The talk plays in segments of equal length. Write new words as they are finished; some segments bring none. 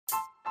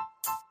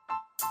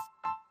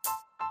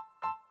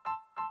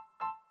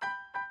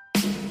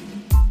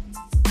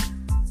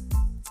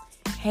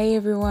Hey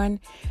everyone.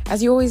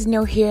 As you always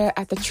know, here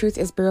at the Truth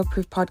is Barrel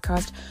Proof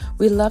podcast,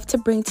 we love to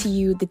bring to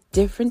you the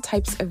different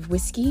types of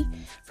whiskey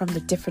from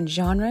the different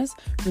genres,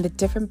 from the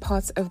different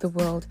parts of the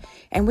world.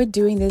 And we're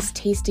doing this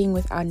tasting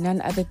with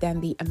none other than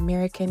the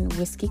American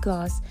Whiskey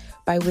Glass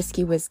by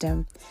Whiskey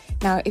Wisdom.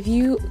 Now, if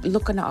you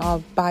look on our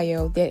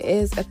bio, there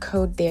is a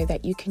code there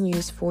that you can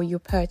use for your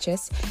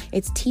purchase.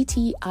 It's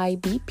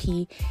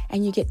TTIBP,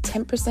 and you get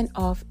 10%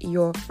 off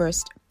your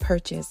first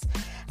purchase.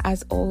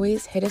 As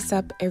always, hit us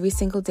up every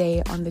single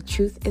day on the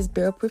Truth is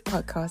Barrel Proof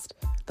podcast,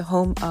 the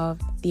home of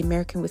the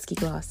American Whiskey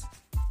Glass.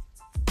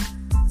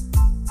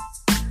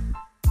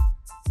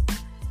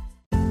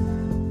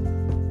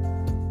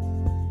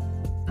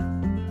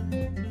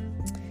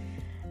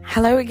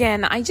 Hello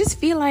again. I just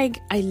feel like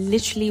I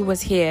literally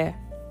was here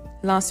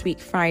last week,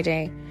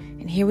 Friday,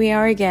 and here we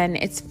are again.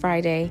 It's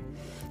Friday.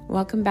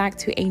 Welcome back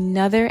to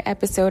another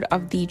episode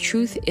of the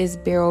Truth is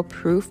Barrel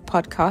Proof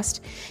podcast.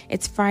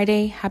 It's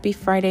Friday. Happy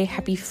Friday.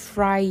 Happy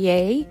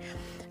Friday.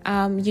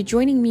 You're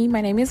joining me.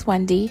 My name is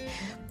Wendy.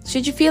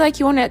 Should you feel like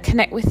you want to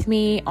connect with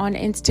me on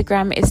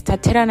Instagram, it's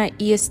Taterana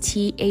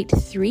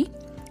EST83.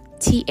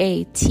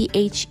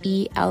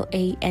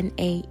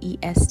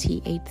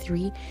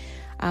 TATHELANAEST83.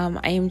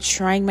 I am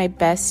trying my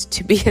best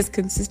to be as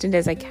consistent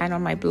as I can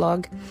on my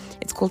blog.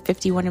 It's called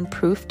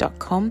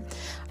 51improof.com.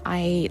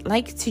 I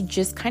like to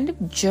just kind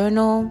of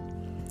journal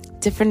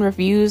different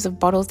reviews of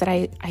bottles that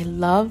I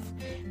love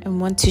and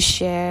want to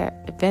share,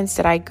 events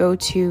that I go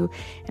to,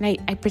 and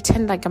I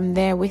pretend like I'm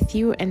there with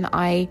you, and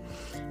I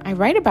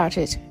write about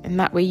it, and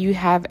that way you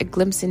have a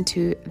glimpse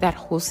into that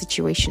whole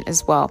situation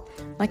as well.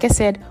 Like I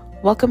said,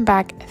 welcome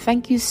back.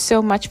 Thank you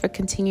so much for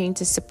continuing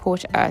to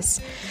support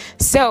us.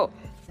 So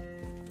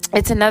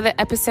it's another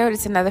episode.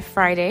 It's another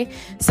Friday.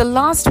 So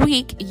last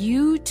week,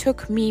 you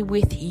took me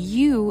with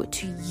you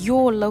to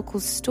your local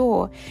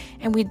store,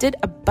 and we did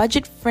a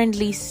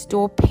budget-friendly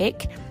store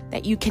pick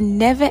that you can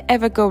never,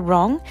 ever go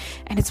wrong.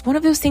 And it's one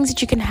of those things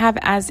that you can have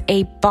as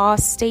a bar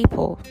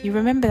staple. You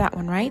remember that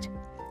one, right?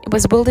 It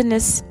was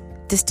Wilderness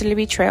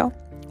Trail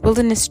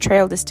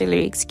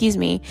Distillery, excuse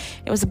me.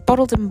 It was a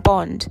bottled and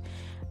bond.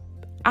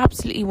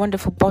 Absolutely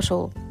wonderful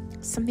bottle.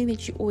 Something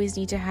that you always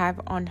need to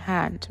have on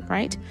hand,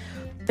 right?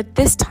 But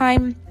this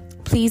time,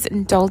 please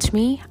indulge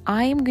me.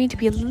 I am going to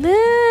be a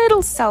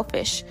little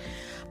selfish,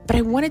 but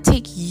I want to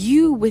take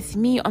you with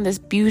me on this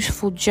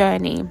beautiful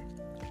journey.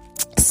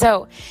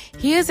 So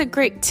here's a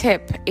great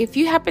tip. If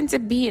you happen to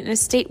be in a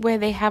state where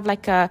they have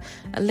like a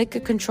liquor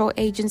control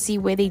agency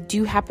where they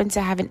do happen to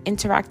have an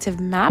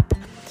interactive map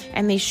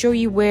and they show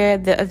you where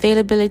the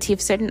availability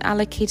of certain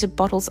allocated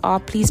bottles are,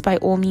 please by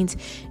all means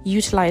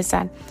utilize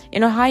that.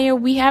 In Ohio,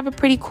 we have a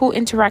pretty cool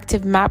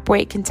interactive map where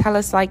it can tell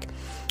us like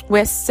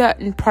where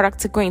certain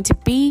products are going to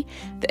be,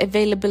 the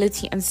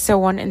availability, and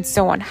so on and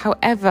so on.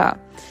 However,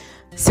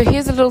 so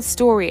here's a little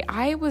story.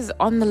 I was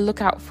on the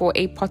lookout for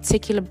a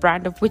particular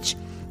brand of which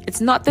it's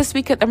not this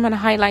week that I'm going to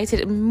highlight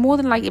it. More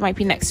than likely it might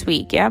be next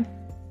week, yeah?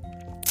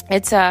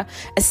 It's a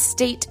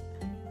state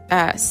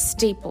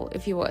staple,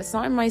 if you will. It's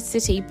not in my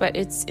city, but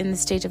it's in the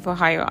state of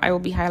Ohio. I will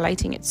be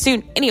highlighting it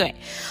soon. Anyway,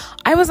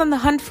 I was on the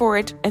hunt for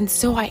it, and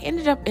so I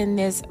ended up in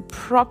this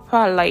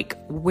proper, like,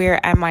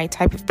 where am I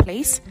type of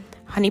place,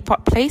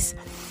 honeypot place.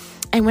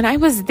 And when I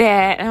was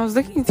there and I was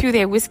looking through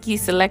their whiskey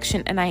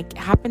selection and I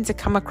happened to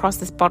come across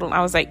this bottle,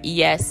 I was like,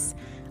 yes,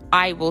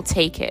 I will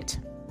take it.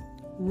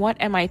 What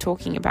am I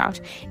talking about?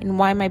 And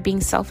why am I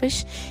being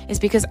selfish? Is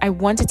because I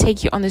want to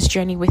take you on this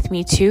journey with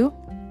me too.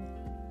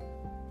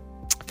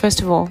 First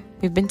of all,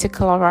 we've been to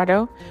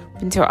Colorado, we've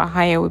been to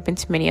Ohio, we've been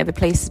to many other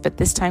places, but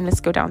this time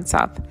let's go down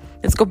south.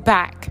 Let's go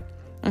back.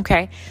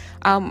 Okay.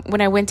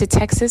 When I went to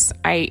Texas,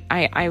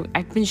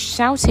 I've been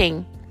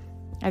shouting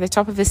at the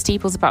top of the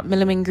steeples about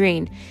Milliman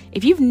Green.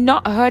 If you've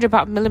not heard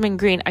about Milliman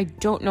Green, I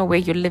don't know where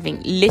you're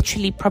living.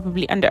 Literally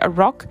probably under a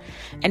rock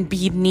and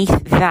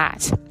beneath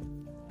that.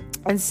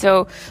 And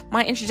so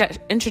my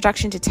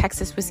introduction to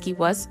Texas whiskey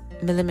was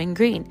Milliman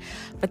Green.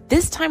 But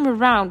this time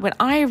around, when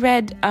I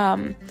read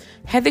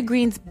Heather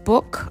Green's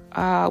book,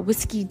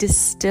 Whiskey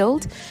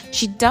Distilled,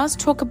 she does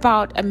talk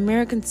about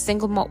American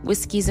single malt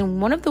whiskeys. And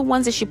one of the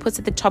ones that she puts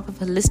at the top of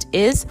her list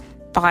is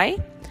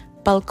by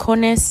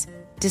Balcones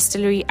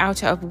Distillery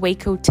out of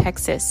Waco,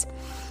 Texas.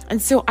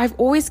 And so I've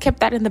always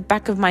kept that in the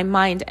back of my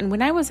mind. And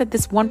when I was at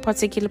this one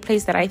particular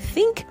place that I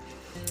think,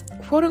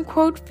 quote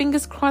unquote,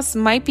 fingers crossed,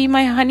 might be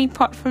my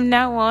honeypot from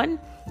now on,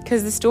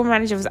 because the store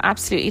manager was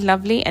absolutely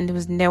lovely and there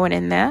was no one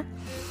in there.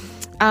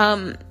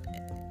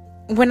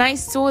 When I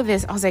saw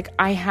this, I was like,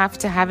 I have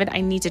to have it.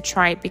 I need to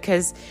try it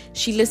because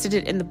she listed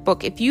it in the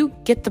book. If you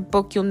get the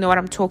book, you'll know what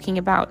I'm talking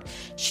about.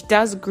 She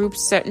does group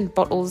certain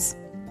bottles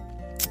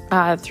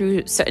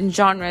through certain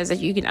genres that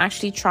you can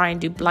actually try and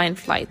do blind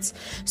flights.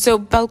 So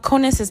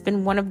Balcones has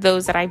been one of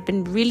those that I've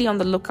been really on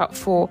the lookout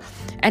for,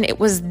 and it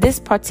was this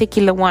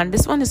particular one.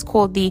 This one is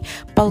called the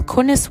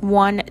Balcones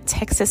 1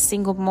 Texas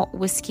Single Malt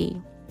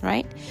Whiskey,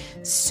 right?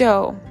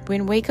 So we're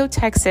in Waco,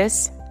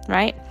 Texas,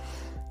 right?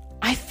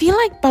 I I feel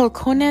like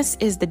balcones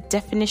is the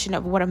definition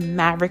of what a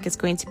maverick is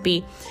going to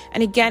be.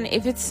 And again,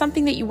 if it's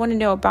something that you want to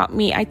know about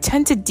me, I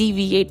tend to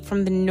deviate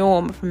from the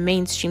norm, from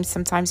mainstream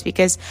sometimes,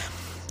 because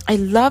I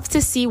love to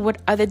see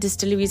what other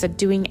distilleries are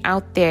doing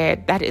out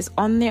there that is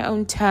on their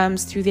own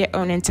terms, through their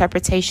own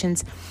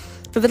interpretations.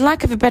 For the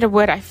lack of a better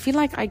word, I feel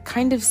like I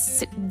kind of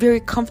sit very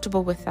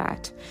comfortable with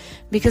that,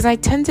 because I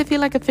tend to feel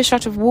like a fish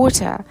out of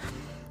water.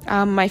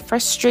 My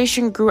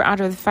frustration grew out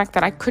of the fact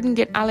that I couldn't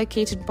get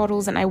allocated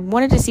bottles, and I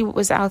wanted to see what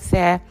was out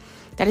there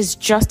that is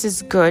just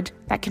as good,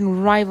 that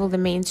can rival the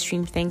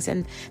mainstream things.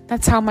 And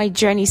that's how my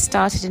journey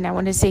started. And I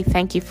want to say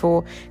thank you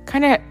for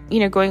kind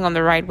of, going on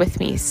the ride with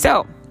me.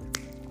 So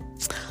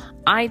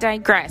I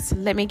digress.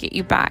 Let me get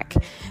you back.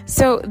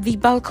 So the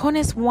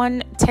Balcones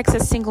 1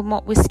 Texas single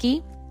malt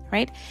whiskey,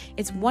 right?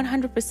 It's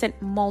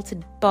 100%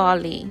 malted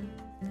barley.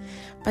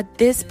 But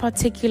this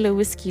particular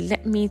whiskey,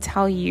 let me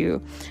tell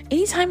you,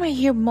 anytime I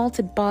hear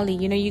malted barley,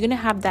 you're going to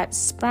have that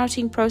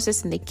sprouting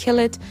process, and they kill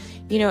it,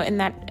 in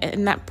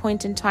that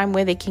point in time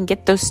where they can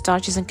get those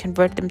starches and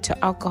convert them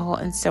to alcohol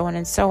and so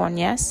on,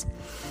 yes?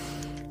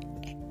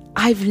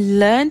 I've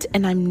learned,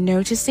 and I'm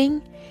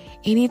noticing,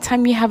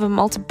 anytime you have a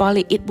malted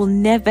barley, it will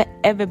never,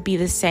 ever be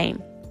the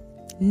same.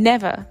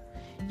 Never.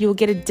 You'll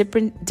get a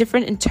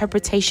different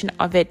interpretation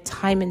of it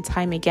time and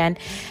time again.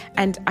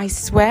 And I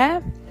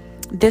swear,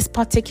 this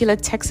particular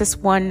Texas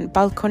 1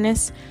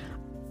 Balcones,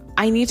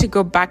 I need to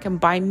go back and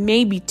buy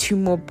maybe 2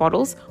 more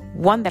bottles.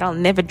 1 that I'll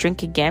never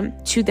drink again,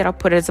 2 that I'll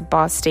put as a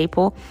bar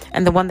staple,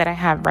 and the one that I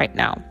have right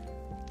now.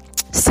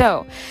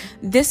 So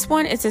this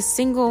one is a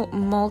single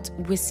malt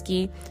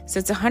whiskey. So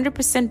it's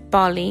 100%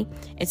 barley.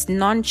 It's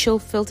non-chill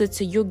filtered,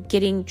 so you're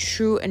getting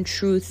true and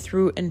true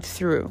through and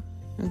through.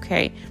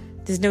 Okay,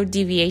 there's no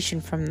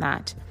deviation from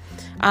that.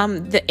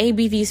 The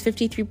ABV is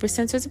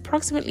 53%, so it's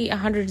approximately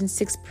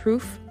 106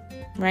 proof.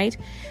 Right?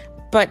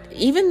 But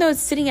even though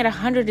it's sitting at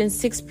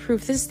 106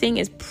 proof, this thing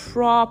is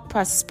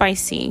proper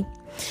spicy.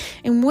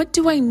 And what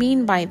do I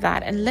mean by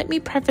that? And let me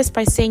preface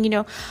by saying,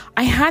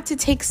 I had to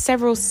take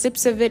several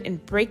sips of it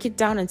and break it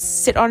down and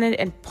sit on it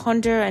and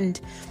ponder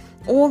and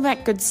all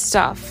that good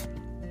stuff.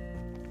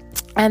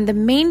 And the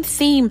main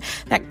theme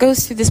that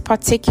goes through this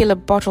particular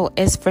bottle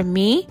is, for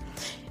me,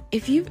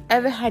 if you've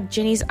ever had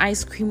Jenny's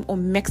ice cream or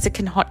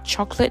Mexican hot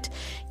chocolate,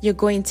 you're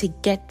going to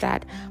get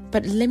that.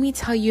 But let me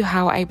tell you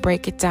how I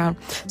break it down.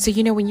 So,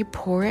 when you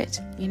pour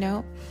it,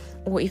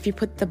 or if you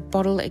put the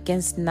bottle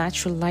against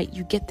natural light,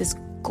 you get this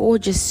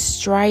gorgeous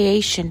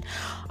striation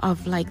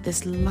of like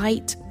this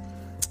light,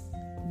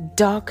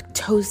 dark,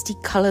 toasty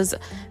colors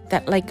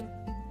that like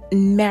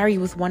marry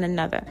with one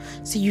another.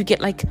 So you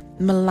get like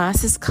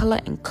molasses color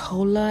and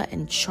cola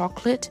and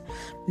chocolate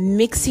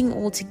mixing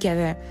all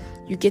together.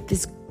 You get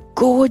this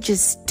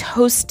gorgeous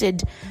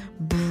toasted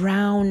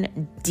brown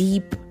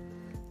deep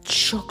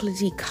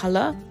chocolatey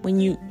color when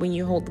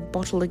you hold the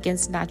bottle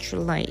against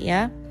natural light.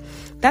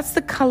 That's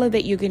the color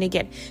that you're going to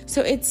get.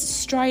 So it's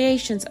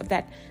striations of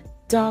that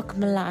dark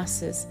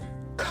molasses,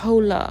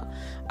 cola,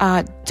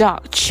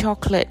 dark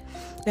chocolate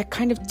that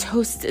kind of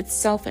toasts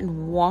itself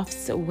and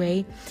wafts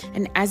away.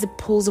 And as it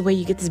pulls away,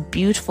 you get this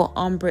beautiful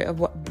ombre of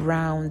what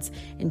browns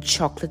and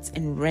chocolates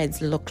and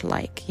reds look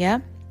like.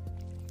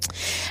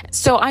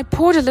 So I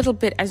poured a little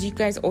bit. As you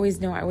guys always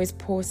know, I always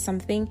pour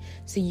something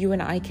so you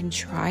and I can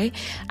try.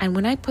 And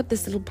when I put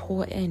this little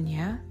pour in,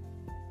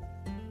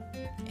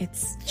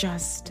 it's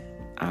just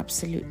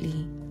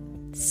absolutely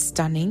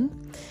stunning.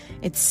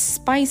 It's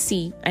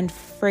spicy and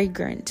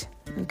fragrant.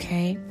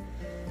 Okay.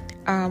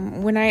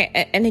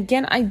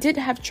 I did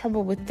have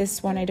trouble with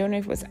this one. I don't know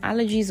if it was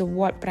allergies or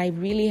what, but I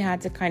really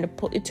had to kind of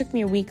pull. It took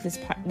me a week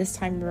this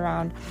time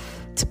around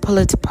to pull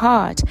it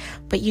apart.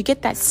 But you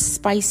get that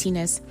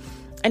spiciness.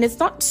 And it's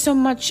not so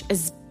much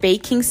as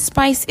baking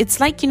spice. It's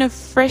like,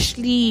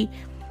 freshly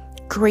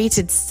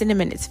grated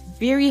cinnamon. It's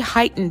very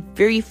heightened,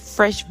 very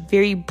fresh,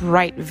 very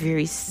bright,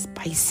 very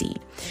spicy.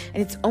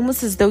 And it's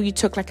almost as though you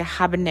took like a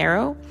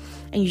habanero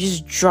and you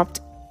just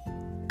dropped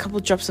a couple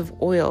drops of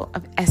oil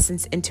of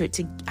essence into it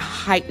to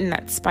heighten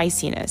that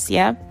spiciness.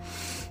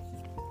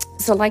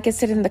 So like I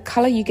said, in the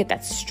color, you get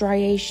that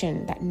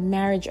striation, that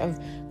marriage of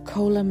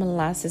cola,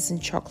 molasses, and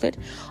chocolate.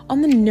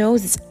 On the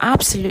nose, it's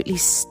absolutely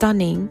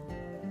stunning,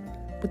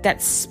 with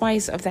that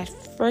spice of that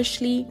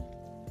freshly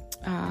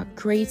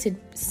grated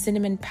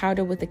cinnamon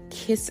powder with a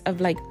kiss of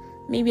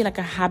maybe a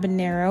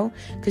habanero,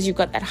 because you've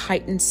got that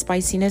heightened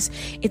spiciness.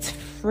 It's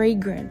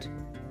fragrant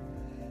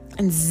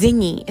and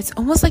zingy. It's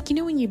almost like,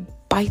 when you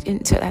bite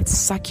into that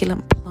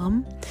succulent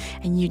plum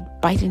and you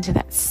bite into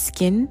that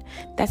skin,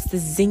 that's the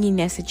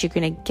zinginess that you're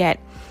going to get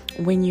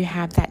when you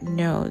have that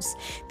nose.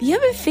 The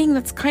other thing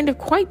that's kind of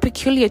quite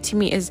peculiar to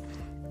me is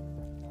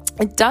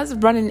It does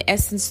run an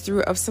essence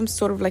through of some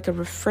sort of like a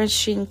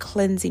refreshing,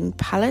 cleansing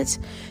palate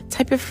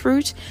type of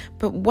fruit.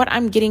 But what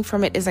I'm getting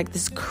from it is like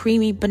this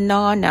creamy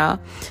banana.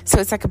 So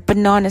it's like a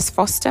bananas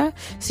foster.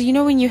 So you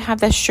know when you have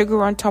that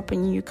sugar on top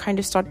and you kind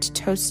of start to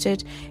toast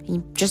it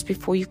and just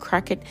before you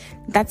crack it,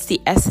 that's the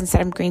essence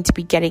that I'm going to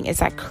be getting, is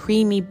that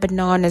creamy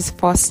bananas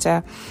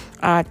foster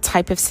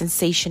type of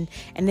sensation.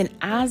 And then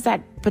as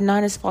that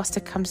bananas foster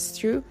comes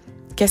through,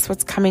 guess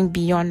what's coming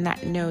beyond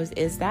that nose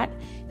is that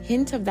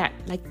hint of that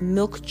like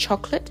milk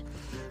chocolate.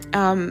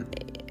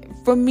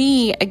 For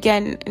me,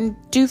 again, and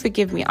do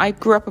forgive me, I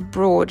grew up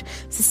abroad,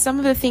 so some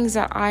of the things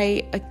that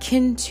I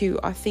akin to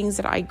are things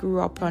that I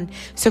grew up on.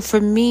 So for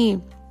me,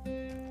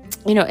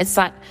 you know, it's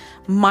that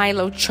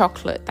Milo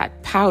chocolate,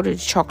 that powdered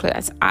chocolate,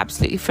 that's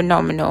absolutely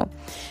phenomenal.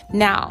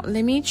 Now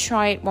let me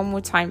try it one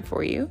more time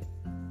for you.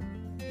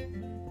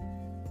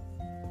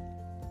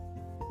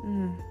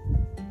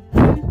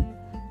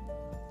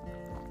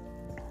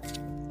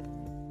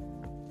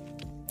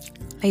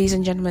 Ladies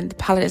and gentlemen, the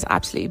palette is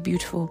absolutely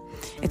beautiful.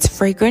 It's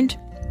fragrant.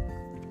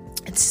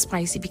 It's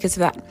spicy because of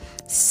that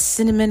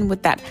cinnamon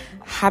with that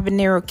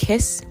habanero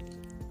kiss.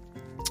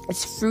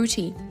 It's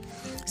fruity.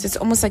 So it's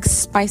almost like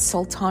spiced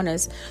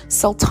sultanas.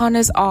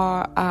 Sultanas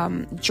are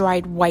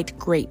dried white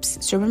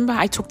grapes. So remember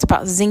I talked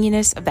about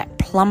zinginess of that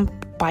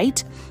plump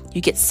bite?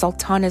 You get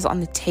sultanas on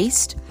the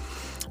taste.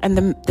 And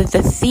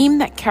the theme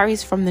that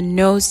carries from the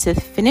nose to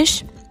the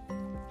finish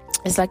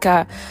is like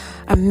a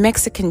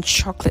Mexican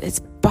chocolate. It's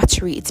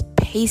buttery, it's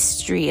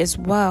pastry as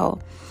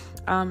well.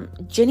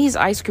 Jenny's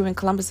Ice Cream in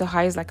Columbus,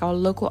 Ohio is like our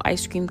local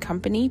ice cream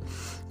company.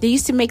 They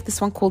used to make this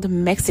one called a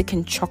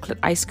Mexican chocolate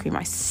ice cream.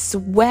 I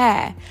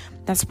swear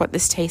that's what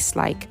this tastes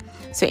like.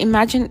 So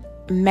imagine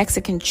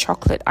Mexican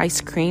chocolate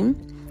ice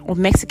cream or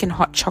Mexican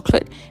hot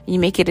chocolate and you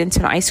make it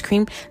into an ice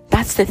cream.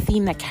 That's the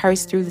theme that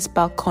carries through this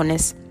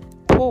Balcones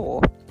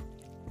pour.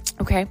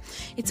 Okay,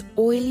 it's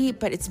oily,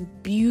 but it's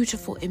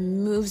beautiful. It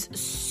moves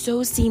so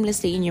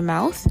seamlessly in your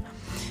mouth.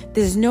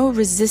 There's no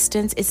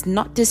resistance. It's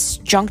not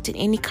disjunct in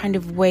any kind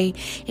of way.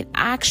 It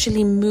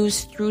actually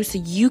moves through so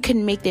you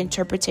can make the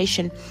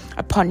interpretation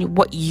upon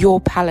what your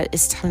palate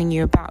is telling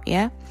you about,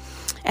 yeah?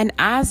 And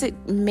as it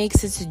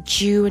makes its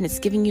due and it's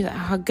giving you that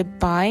hug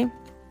goodbye,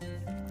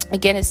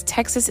 again, it's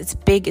Texas, it's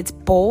big, it's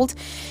bold.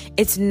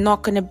 It's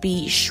not going to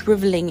be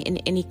shriveling in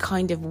any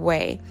kind of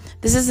way.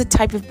 This is the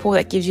type of pour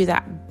that gives you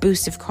that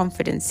boost of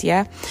confidence,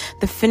 yeah?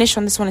 The finish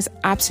on this one is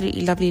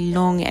absolutely lovely,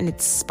 long, and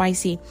it's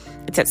spicy.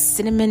 It's that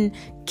cinnamon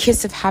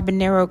kiss of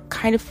habanero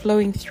kind of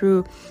flowing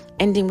through,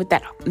 ending with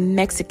that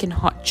Mexican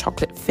hot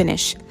chocolate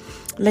finish.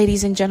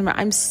 Ladies and gentlemen,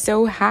 I'm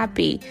so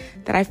happy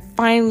that I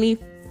finally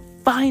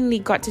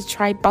got to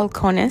try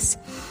Balcones.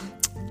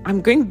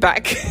 I'm going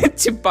back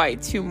to buy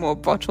 2 more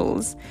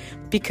bottles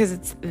because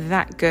it's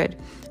that good.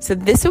 So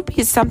this would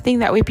be something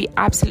that would be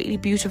absolutely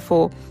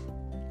beautiful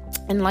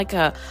and like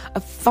a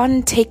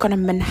fun take on a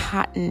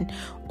Manhattan,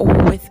 or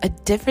with a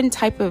different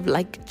type of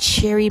like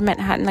cherry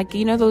Manhattan, like,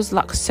 you know, those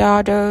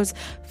Luxardos,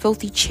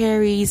 filthy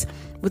cherries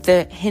with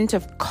a hint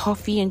of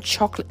coffee and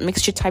chocolate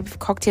mixture type of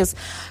cocktails.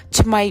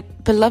 To my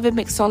beloved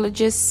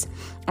mixologists,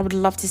 I would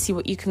love to see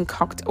what you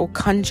concoct or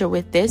conjure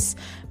with this.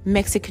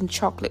 Mexican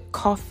chocolate,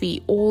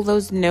 coffee, all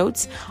those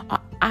notes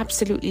are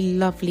absolutely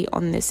lovely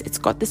on this. It's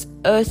got this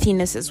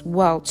earthiness as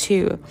well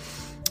too,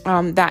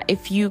 that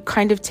if you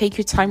kind of take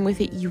your time with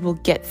it, you will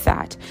get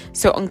that.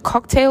 So on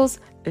cocktails,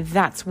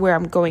 that's where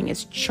I'm going,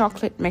 is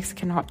chocolate,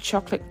 Mexican hot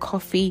chocolate,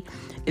 coffee.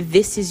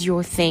 This is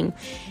your thing.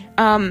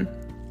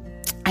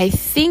 I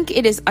think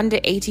it is under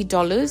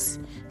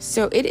 $80.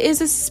 So it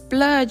is a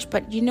splurge,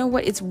 but you know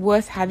what? It's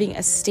worth having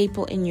a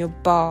staple in your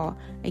bar,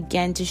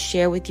 again, to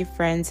share with your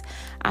friends.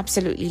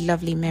 Absolutely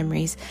lovely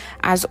memories.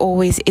 As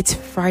always, it's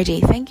Friday.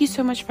 Thank you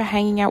so much for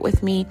hanging out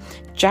with me.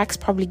 Jack's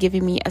probably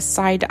giving me a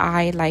side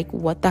eye, like,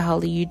 what the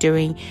hell are you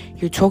doing?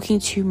 You're talking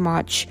too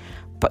much.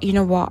 But you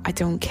know what? I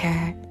don't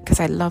care, because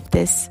I love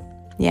this.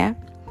 Yeah?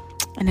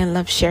 And I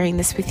love sharing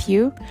this with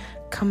you.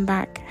 Come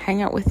back,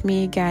 hang out with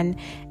me again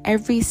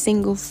every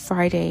single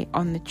Friday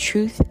on the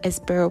Truth is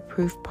Barrel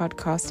Proof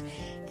podcast.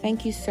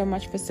 Thank you so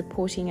much for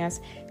supporting us.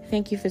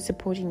 Thank you for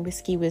supporting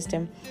Whiskey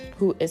Wisdom,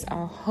 who is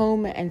our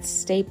home and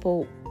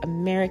staple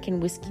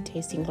American whiskey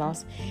tasting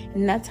glass.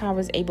 And that's how I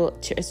was able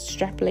to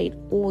extrapolate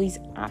all these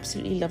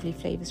absolutely lovely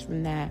flavors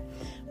from there.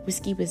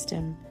 Whiskey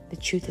Wisdom, the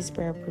Truth is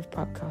Barrel Proof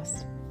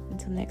podcast.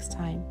 Until next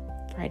time,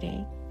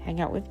 Friday,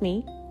 hang out with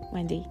me,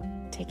 Wendy.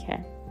 Take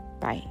care.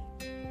 Bye.